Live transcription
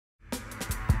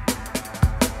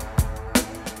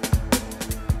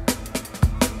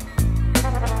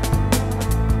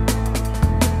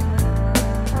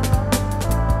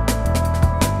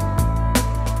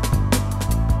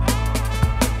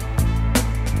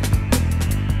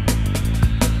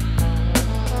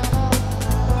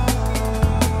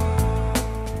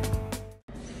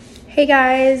Hey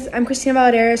guys, I'm Christina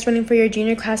Valadares running for your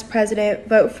junior class president.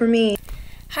 Vote for me.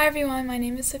 Hi everyone, my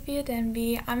name is Sophia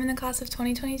Denby. I'm in the class of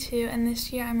 2022 and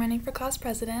this year I'm running for class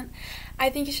president.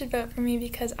 I think you should vote for me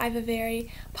because I have a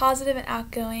very positive and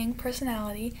outgoing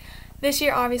personality. This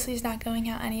year obviously is not going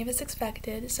how any of us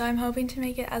expected, so I'm hoping to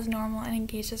make it as normal and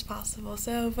engaged as possible.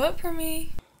 So vote for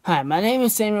me. Hi, my name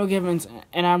is Samuel Givens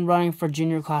and I'm running for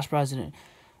junior class president.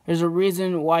 There's a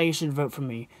reason why you should vote for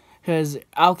me, because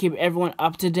I'll keep everyone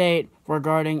up to date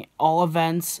regarding all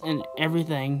events and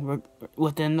everything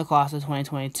within the class of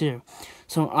 2022.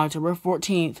 So on October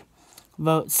 14th,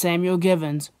 vote Samuel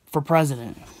Givens for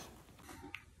president.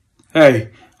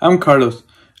 Hey, I'm Carlos.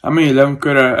 I'm an 11th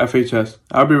grader at FHS.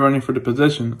 I'll be running for the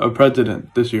position of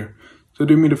president this year, so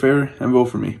do me the favor and vote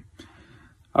for me.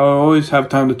 I'll always have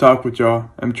time to talk with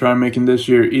y'all and try making this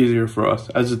year easier for us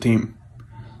as a team.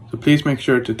 So please make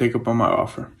sure to take up on my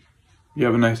offer. You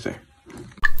have a nice day.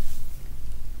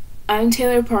 I'm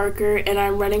Taylor Parker and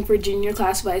I'm running for junior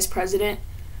class vice president.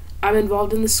 I'm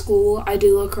involved in the school, I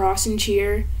do lacrosse and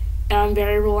cheer, and I'm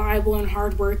very reliable and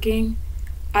hardworking.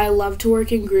 I love to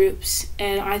work in groups,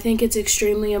 and I think it's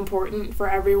extremely important for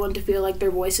everyone to feel like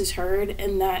their voice is heard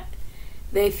and that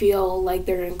they feel like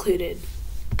they're included.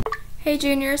 Hey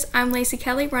juniors, I'm Lacey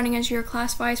Kelly running as your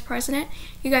class vice president.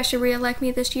 You guys should re-elect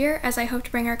me this year as I hope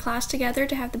to bring our class together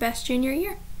to have the best junior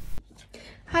year.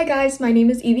 Hi guys, my name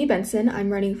is Evie Benson. I'm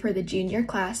running for the junior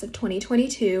class of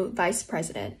 2022 vice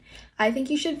president. I think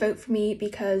you should vote for me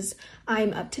because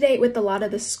I'm up to date with a lot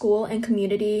of the school and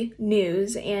community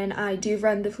news, and I do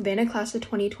run the Fluvanna class of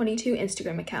 2022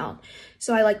 Instagram account.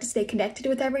 So I like to stay connected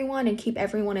with everyone and keep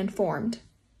everyone informed.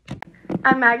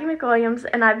 I'm Maggie McWilliams,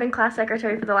 and I've been class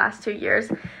secretary for the last 2 years.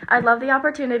 I'd love the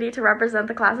opportunity to represent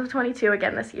the class of 22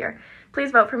 again this year.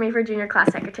 Please vote for me for junior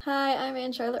class secretary. Hi, I'm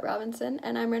Ann Charlotte Robinson,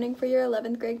 and I'm running for your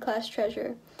 11th grade class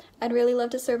treasurer. I'd really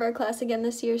love to serve our class again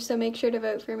this year, so make sure to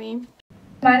vote for me.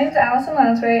 My name is Allison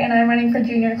Lounsbury, and I'm running for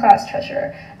junior class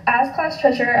treasurer. As class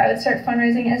treasurer, I would start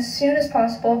fundraising as soon as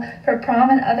possible for prom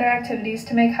and other activities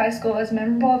to make high school as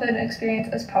memorable of an experience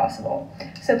as possible.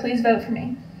 So please vote for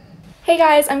me. Hey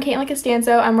guys, I'm Caitlin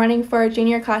Costanzo. I'm running for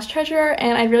junior class treasurer,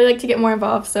 and I'd really like to get more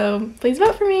involved, so please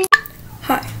vote for me.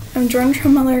 Hi, I'm Jordan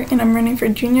Trummuller and I'm running for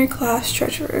junior class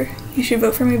treasurer. You should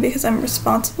vote for me because I'm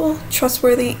responsible,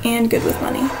 trustworthy, and good with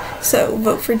money. So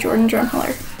vote for Jordan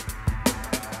Drumheller.